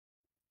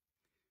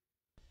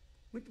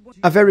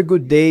A very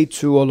good day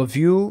to all of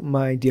you,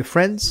 my dear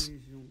friends,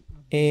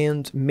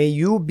 and may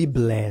you be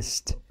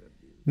blessed.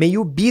 May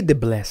you be the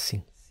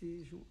blessing.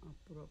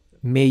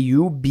 May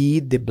you be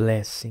the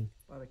blessing,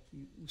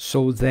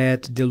 so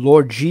that the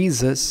Lord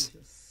Jesus,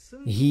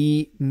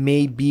 He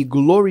may be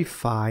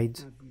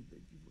glorified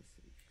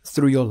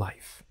through your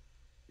life.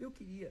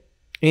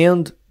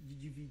 And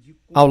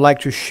I would like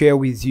to share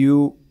with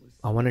you,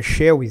 I want to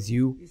share with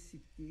you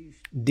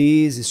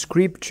this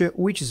scripture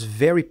which is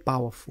very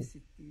powerful.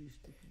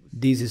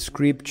 This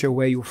scripture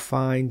where you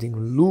find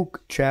in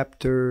Luke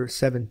chapter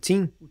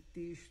 17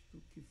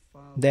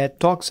 that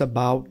talks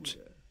about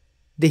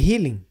the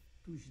healing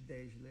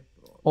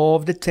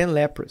of the 10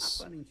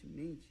 lepers.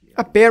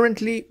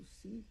 Apparently,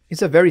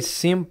 it's a very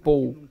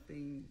simple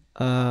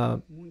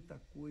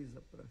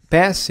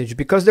passage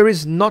because there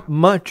is not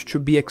much to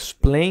be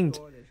explained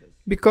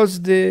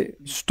because the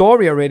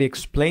story already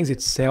explains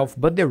itself,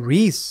 but there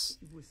is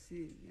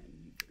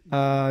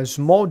a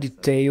small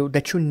detail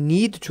that you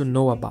need to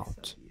know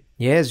about.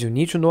 Yes, you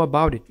need to know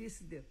about it,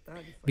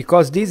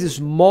 because this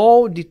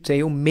small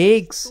detail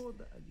makes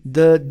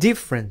the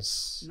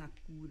difference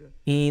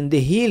in the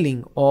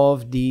healing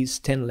of these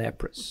 10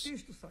 lepers.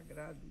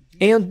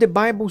 And the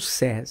Bible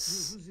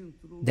says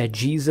that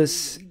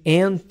Jesus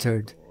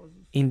entered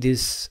in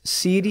this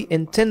city,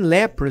 and 10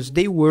 lepers,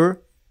 they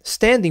were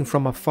standing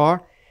from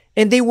afar,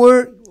 and they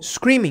were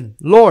screaming,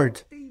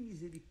 "Lord,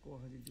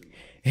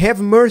 have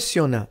mercy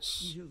on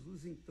us."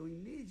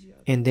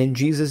 And then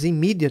Jesus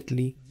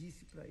immediately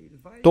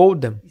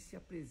told them,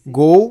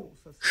 "Go,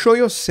 show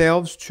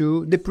yourselves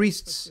to the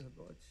priests,"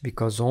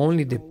 because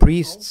only the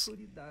priests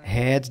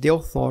had the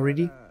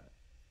authority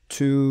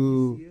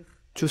to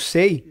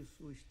say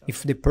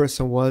if the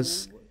person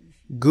was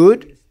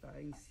good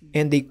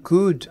and they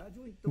could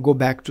go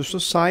back to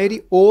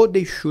society or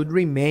they should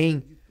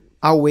remain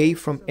away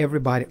from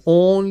everybody.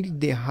 Only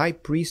the high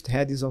priest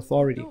had this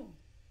authority.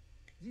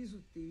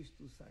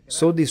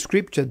 So the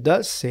scripture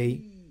does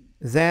say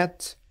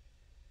that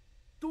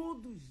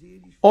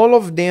all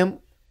of them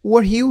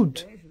were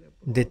healed.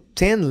 The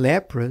 10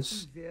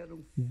 lepers,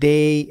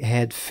 they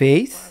had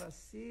faith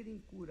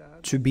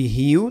to be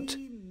healed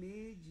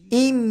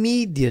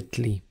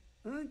immediately,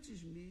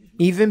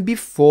 even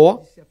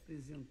before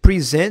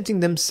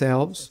presenting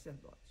themselves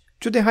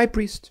to the high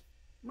priest.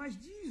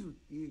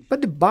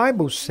 But the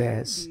Bible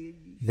says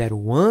that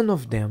one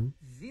of them,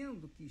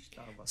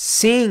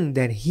 seeing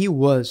that he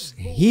was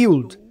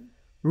healed,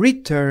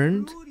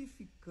 returned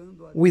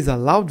with a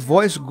loud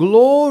voice,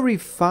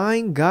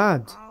 glorifying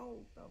God.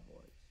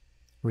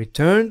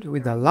 Returned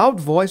with a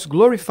loud voice,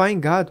 glorifying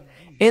God,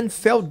 and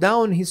fell down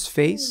on his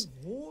face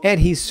at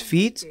his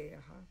feet.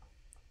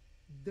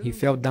 He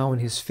fell down on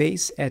his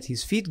face at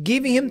his feet,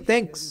 giving him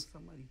thanks.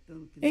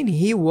 And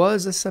he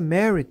was a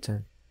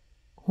Samaritan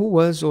who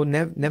was or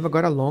never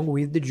got along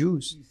with the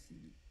Jews.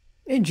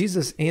 And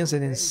Jesus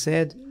answered and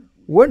said,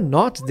 "Were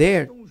not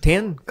there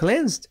 10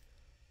 cleansed?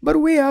 But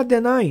where are the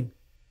 9?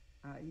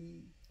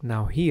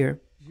 Now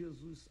here,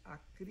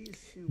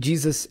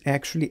 Jesus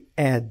actually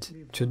add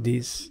to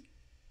this,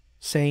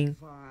 saying,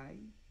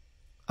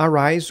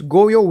 "Arise,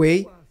 go your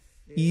way,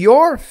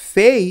 your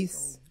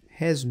faith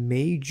has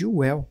made you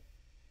well."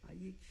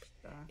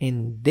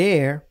 And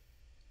there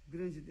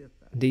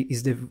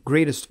is the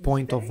greatest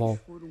point of all.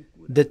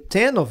 The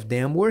 10 of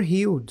them were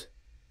healed,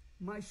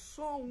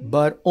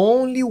 but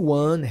only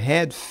one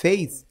had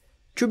faith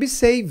to be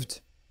saved.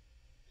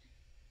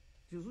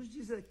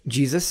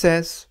 Jesus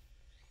says,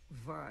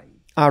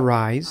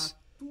 "Arise,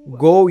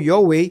 go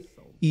your way,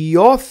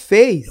 your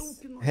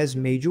faith has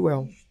made you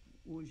well."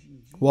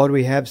 What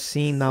we have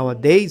seen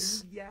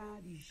nowadays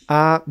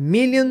are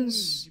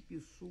millions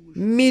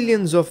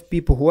of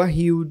people who are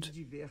healed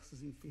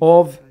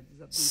of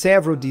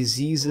several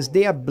diseases.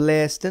 They are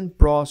blessed and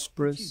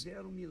prosperous.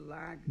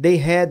 They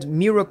had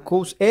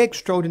miracles,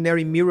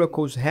 extraordinary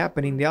miracles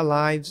happen in their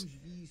lives.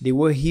 They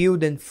were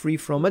healed and free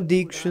from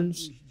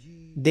addictions.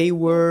 They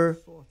were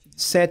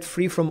set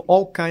free from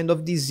all kinds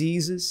of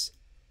diseases.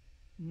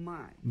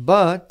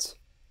 But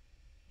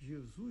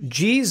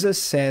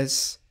Jesus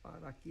says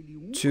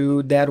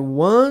to that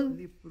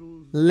one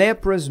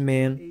leprous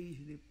man,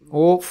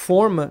 or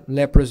former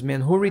leprous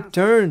man, who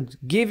returned,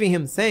 giving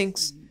him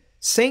thanks,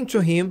 saying to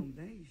him,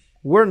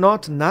 "Were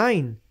not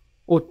 9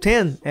 or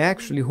 10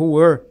 actually who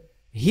were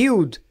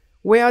healed?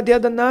 Where are the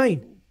other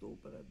 9?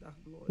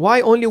 Why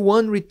only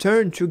one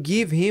returned to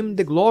give him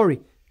the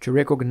glory, to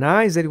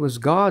recognize that it was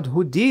God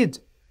who did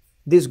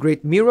this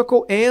great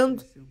miracle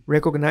and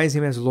recognize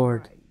him as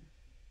Lord?"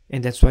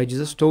 And that's why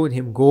Jesus told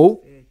him,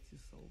 "Go,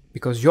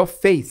 because your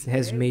faith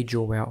has made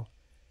you well."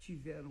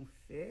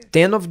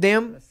 10 of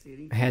them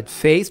had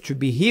faith to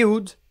be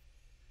healed,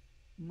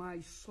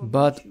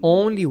 but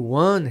only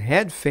one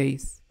had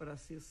faith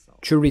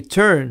to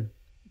return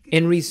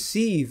and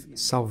receive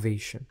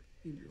salvation.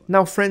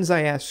 Now, friends,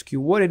 I ask you,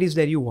 what it is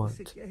that you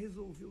want?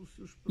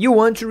 You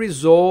want to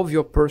resolve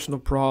your personal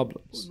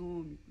problems,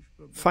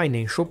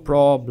 financial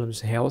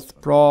problems,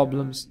 health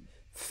problems,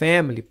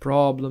 family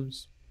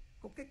problems.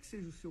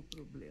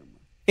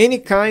 Any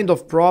kind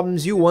of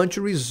problems, you want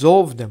to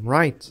resolve them,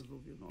 right?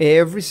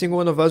 Every single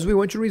one of us, we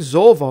want to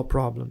resolve our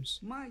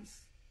problems.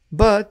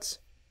 But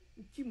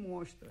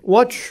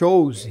what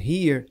shows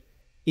here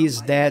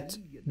is that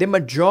the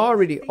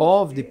majority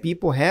of the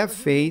people have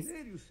faith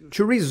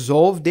to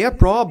resolve their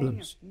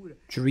problems,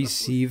 to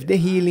receive the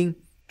healing,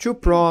 to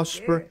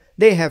prosper.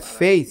 They have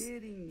faith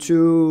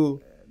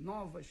to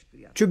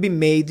be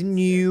made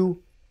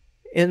new,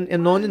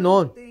 and on and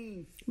on.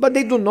 But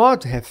they do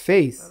not have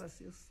faith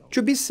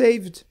to be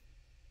saved.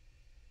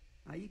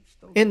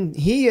 And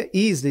here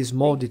is the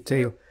small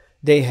detail.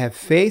 They have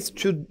faith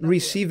to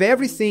receive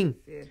everything,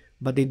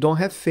 but they don't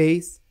have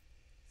faith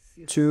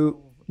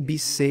to be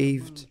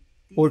saved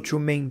or to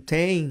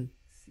maintain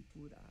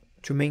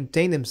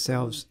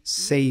themselves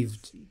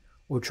saved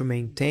or to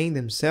maintain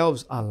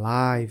themselves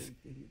alive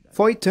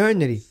for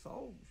eternity.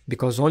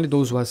 Because only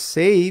those who are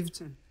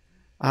saved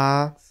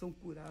are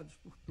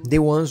the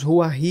ones who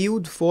are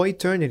healed for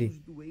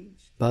eternity.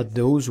 But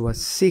those who are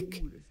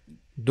sick,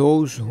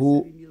 those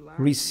who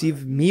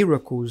receive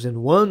miracles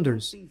and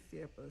wonders,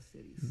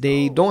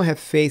 they don't have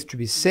faith to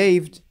be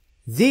saved.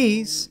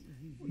 These,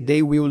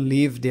 they will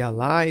live their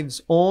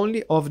lives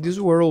only of this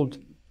world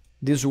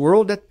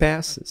that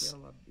passes.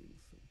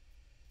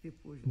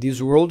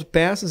 This world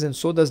passes, and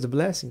so does the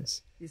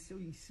blessings.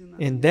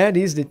 And that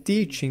is the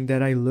teaching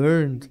that I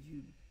learned,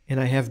 and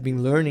I have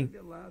been learning,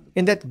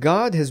 and that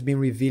God has been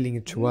revealing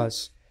it to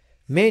us.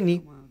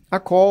 Many are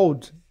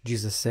called,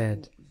 Jesus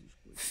said.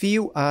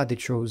 Few are the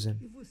chosen.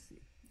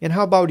 And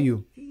how about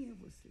you?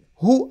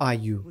 Who are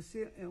you?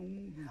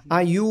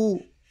 Are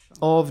you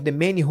of the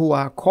many who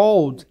are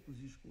called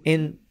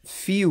and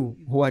few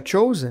who are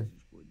chosen?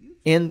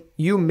 And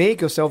you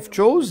make yourself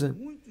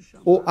chosen?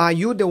 Or are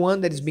you the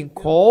one that is being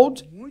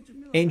called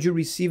and you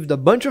received a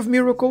bunch of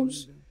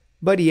miracles,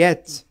 but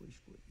yet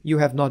you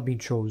have not been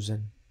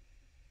chosen?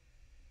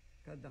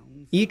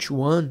 Each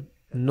one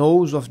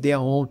knows of their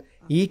own.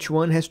 Each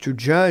one has to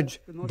judge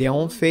their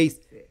own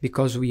faith,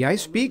 because we are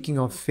speaking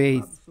of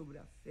faith.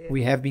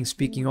 We have been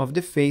speaking of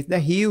the faith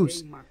that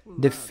heals,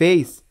 the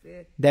faith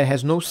that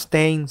has no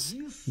stains,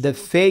 the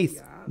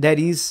faith that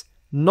is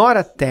not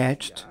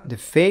attached,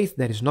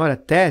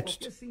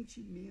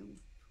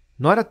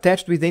 not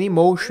attached with any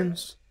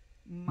emotions,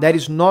 that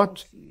is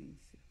not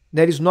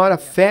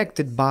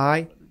affected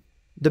by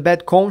the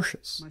bad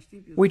conscience,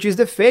 which is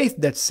the faith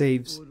that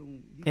saves.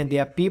 And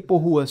there are people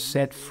who are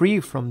set free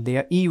from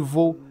their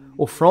evil,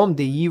 or from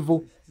the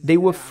evil. They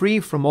were free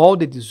from all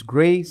the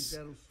disgrace,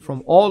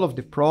 from all of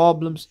the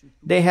problems.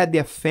 They had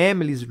their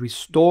families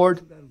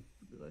restored,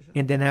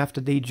 and then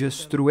after they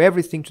just threw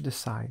everything to the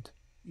side.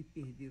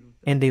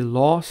 And they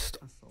lost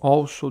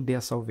also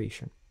their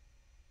salvation.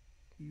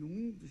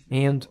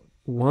 And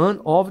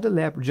one of the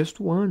lepers, just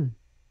one,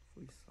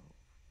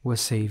 was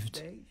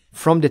saved.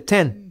 From the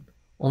 10,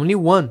 only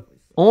one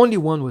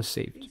was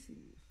saved.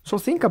 So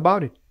think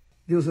about it.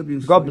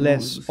 God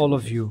bless all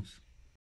of you.